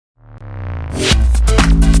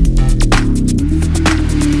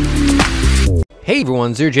Hey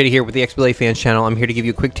everyone, ZeroJD here with the XBLA Fans channel. I'm here to give you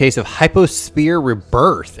a quick taste of Hyposphere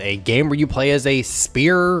Rebirth, a game where you play as a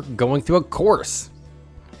spear going through a course.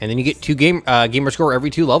 And then you get two gamer score every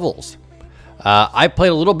 2 levels. I played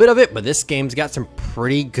a little bit of it, but this game's got some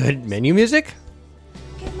pretty good menu music.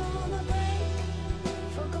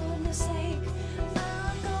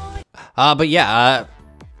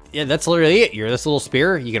 Yeah, that's literally it. You're this little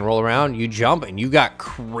spear, you can roll around, you jump, and you got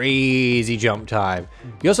crazy jump time.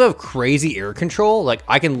 You also have crazy air control. Like,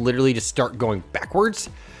 I can literally just start going backwards.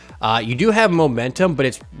 You do have momentum, but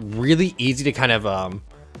it's really easy to kind of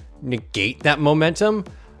negate that momentum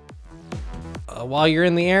while you're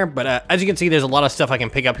in the air. But as you can see, there's a lot of stuff I can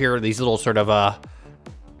pick up here. These little sort of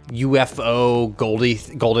UFO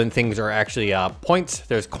golden things are actually points.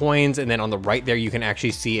 There's coins, and then on the right there, you can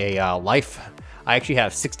actually see a life. I actually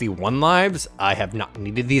have 61 lives. I have not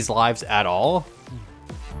needed these lives at all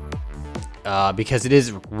because it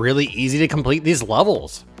is really easy to complete these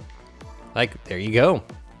levels. Like, there you go.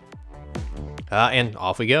 And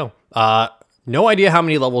off we go. No idea how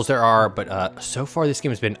many levels there are, but so far this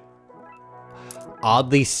game has been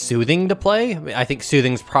oddly soothing to play. I think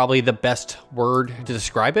soothing is probably the best word to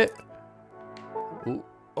describe it. Ooh,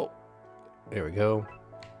 oh, there we go.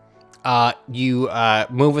 You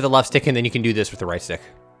move with the left stick, and then you can do this with the right stick.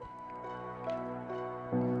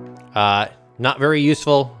 Not very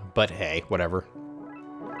useful, but hey, whatever.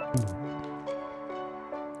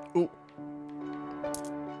 Ooh.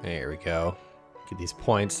 There we go. Get these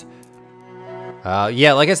points.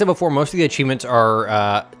 Yeah, like I said before, most of the achievements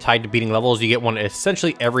are tied to beating levels. You get one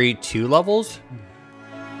essentially every 2 levels.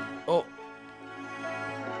 Oh.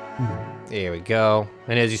 There we go.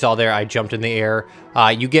 And as you saw there, I jumped in the air.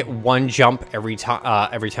 You get 1 jump every time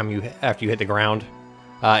after you hit the ground.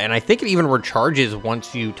 And I think it even recharges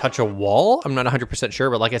once you touch a wall. I'm not 100% sure,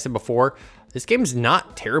 but like I said before, this game's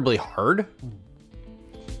not terribly hard.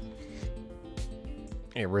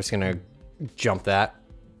 Hey, we're just gonna jump that.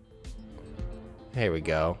 There we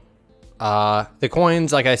go. The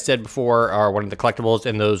coins, like I said before, are one of the collectibles,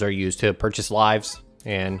 and those are used to purchase lives.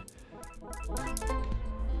 And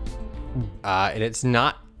it's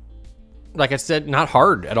not, like I said, not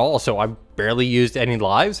hard at all. So I barely used any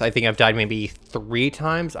lives. I think I've died maybe 3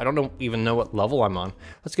 times. I don't even know what level I'm on.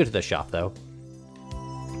 Let's go to the shop though.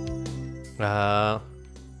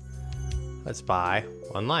 Let's buy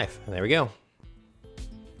 1 life, and there we go.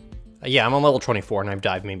 Yeah, I'm on level 24, and I've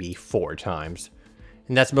died maybe 4 times.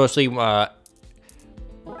 And that's mostly one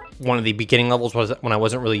of the beginning levels was when I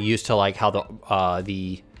wasn't really used to like how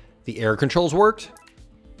the air controls worked.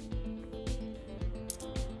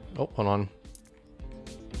 Oh, hold on.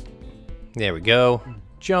 There we go.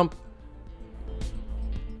 Jump.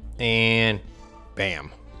 And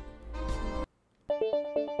bam.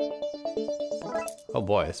 Oh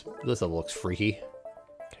boy, this level looks freaky.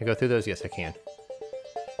 Can I go through those? Yes, I can.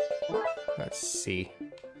 Let's see.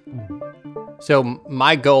 So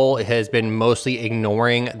my goal has been mostly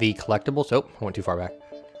ignoring the collectibles. Oh, I went too far back.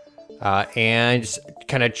 And just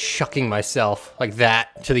kind of chucking myself like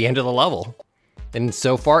that to the end of the level. And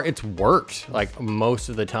so far, it's worked, like, most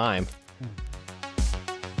of the time.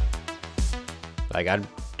 Like, I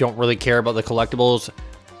don't really care about the collectibles.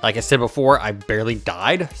 Like I said before, I barely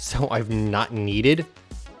died, so I've not needed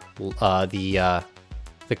the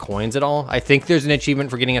coins at all. I think there's an achievement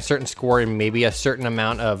for getting a certain score and maybe a certain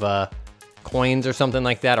amount of coins or something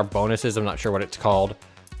like that, or bonuses. I'm not sure what it's called.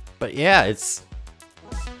 But yeah, it's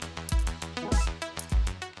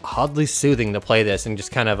oddly soothing to play this and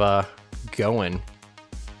just kind of going.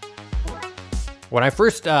 When I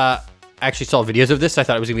first actually saw videos of this, I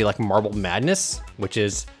thought it was gonna be like Marble Madness, which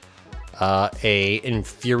is a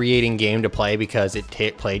infuriating game to play because it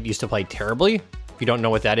used to play terribly. If you don't know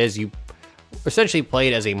what that is, you essentially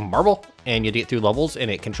played as a marble and you had to get through levels, and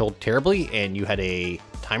it controlled terribly, and you had a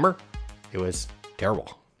timer. It was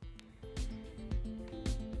terrible.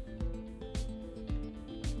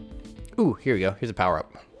 Ooh, here we go. Here's a power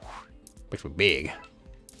up. Makes me big.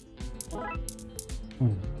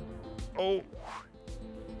 Oh.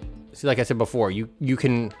 See, like I said before, you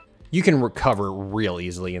can recover real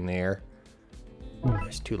easily in the air.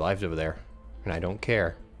 There's 2 lives over there, and I don't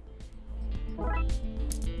care.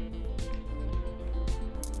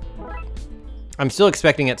 I'm still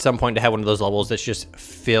expecting at some point to have one of those levels that's just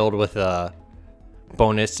filled with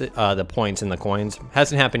bonus, the points and the coins.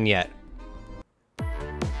 Hasn't happened yet.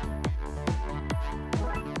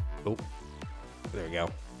 Oh, there we go.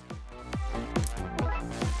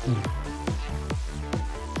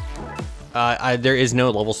 There is no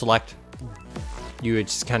level select. You would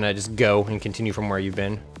just kind of just go and continue from where you've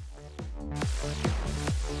been.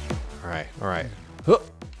 All right, all right.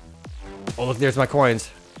 Oh, look, there's my coins.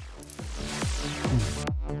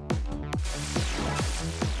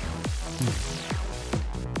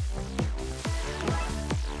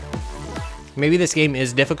 Maybe this game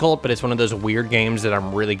is difficult, but it's one of those weird games that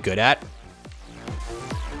I'm really good at.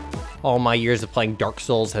 All my years of playing Dark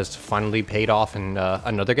Souls has finally paid off in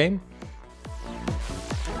another game.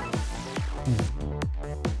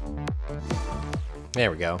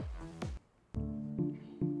 There we go.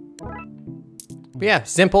 But yeah,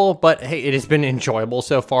 simple, but hey, it has been enjoyable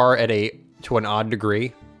so far to an odd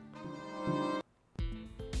degree.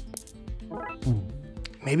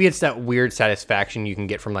 Maybe it's that weird satisfaction you can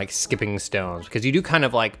get from like skipping stones, because you do kind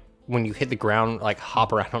of like, when you hit the ground, like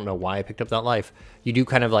hop around. I don't know why I picked up that life. You do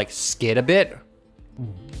kind of like skid a bit.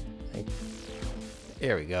 Like,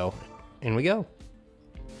 there we go. In we go.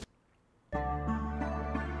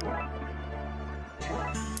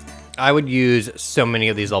 I would use so many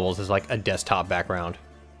of these levels as like a desktop background.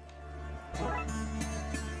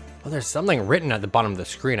 Oh, there's something written at the bottom of the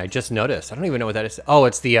screen. I just noticed. I don't even know what that is. Oh,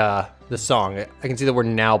 it's the song. I can see that we're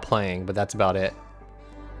now playing, but that's about it.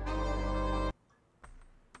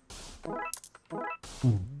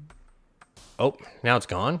 Oh, now it's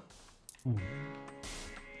gone?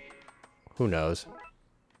 Who knows?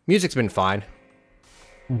 Music's been fine.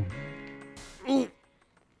 Ooh.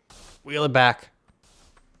 Wheel it back.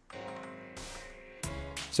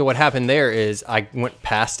 So what happened there is I went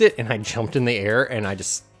past it and I jumped in the air and I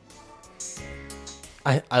just...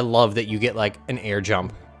 I love that you get like an air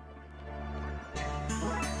jump.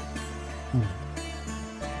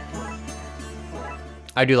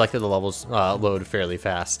 I do like that the levels load fairly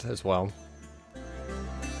fast as well.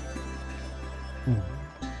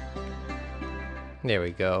 There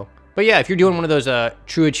we go. But yeah, if you're doing one of those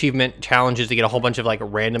true achievement challenges to get a whole bunch of like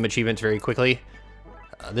random achievements very quickly,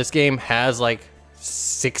 this game has like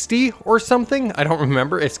 60 or something. I don't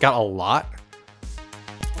remember. It's got a lot.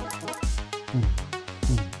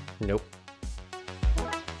 Nope.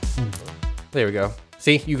 There we go.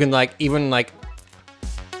 See, you can like, even like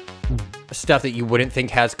stuff that you wouldn't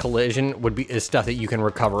think has collision is stuff that you can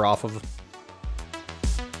recover off of.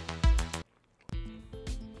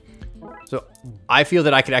 So I feel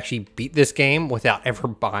that I could actually beat this game without ever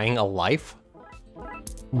buying a life.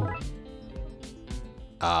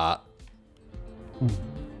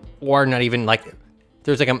 Or not even like,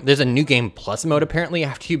 there's a new game plus mode apparently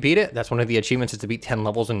after you beat it. That's one of the achievements, is to beat 10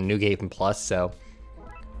 levels in new game plus. So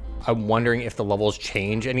I'm wondering if the levels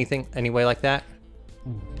change anything anyway like that.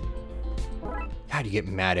 God, you get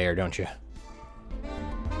mad air, don't you?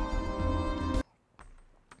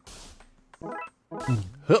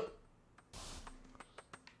 Huh.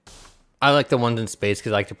 I like the ones in space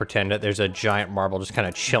because I like to pretend that there's a giant marble just kind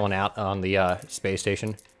of chilling out on the space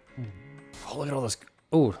station. Oh, look at all this.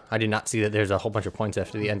 Ooh, I did not see that there's a whole bunch of points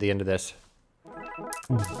after the end of this.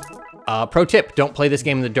 Pro tip, don't play this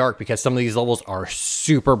game in the dark because some of these levels are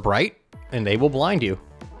super bright and they will blind you.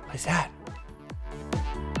 What is that?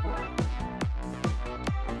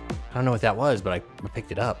 I don't know what that was, but I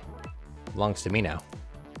picked it up. It belongs to me now.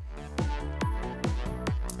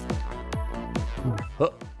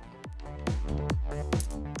 Oh.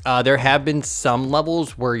 There have been some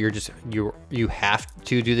levels where you have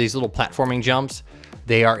to do these little platforming jumps.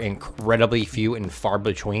 They are incredibly few and far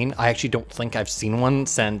between. I actually don't think I've seen one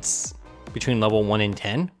since between level 1 and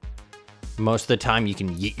 10. Most of the time you can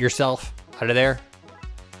yeet yourself out of there.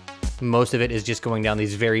 Most of it is just going down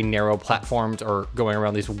these very narrow platforms or going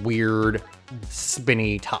around these weird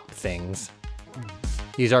spinny top things.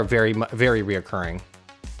 These are very, very reoccurring.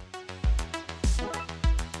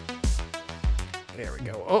 There we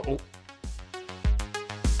go. Oh,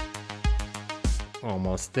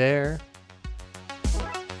 almost there.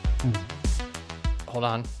 Hold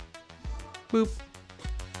on. Boop.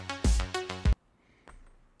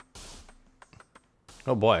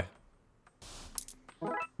 Oh boy.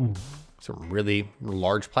 Some really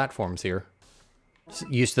large platforms here.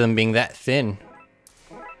 Used to them being that thin.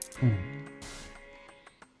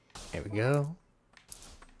 There we go.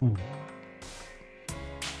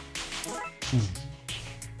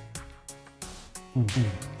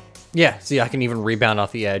 Yeah, see, I can even rebound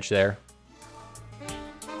off the edge there.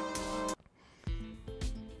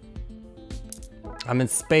 I'm in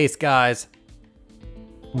space, guys.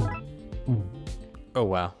 Oh,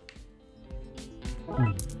 wow.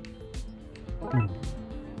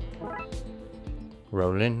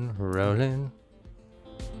 Rolling, rolling.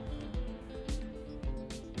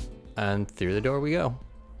 And through the door we go.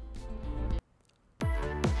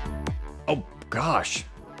 Oh, gosh.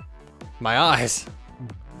 My eyes.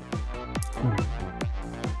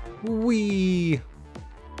 Whee.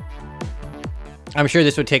 I'm sure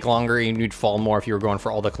this would take longer and you'd fall more if you were going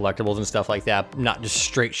for all the collectibles and stuff like that, not just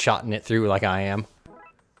straight shotting it through like I am.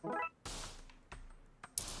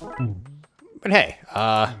 But hey,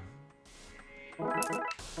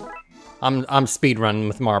 I'm speed running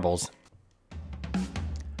with marbles.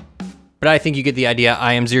 But I think you get the idea.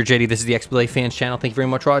 I am ZeroJD. This is the XBLA Fans channel. Thank you very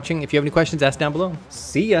much for watching. If you have any questions, ask down below.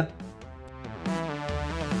 See ya.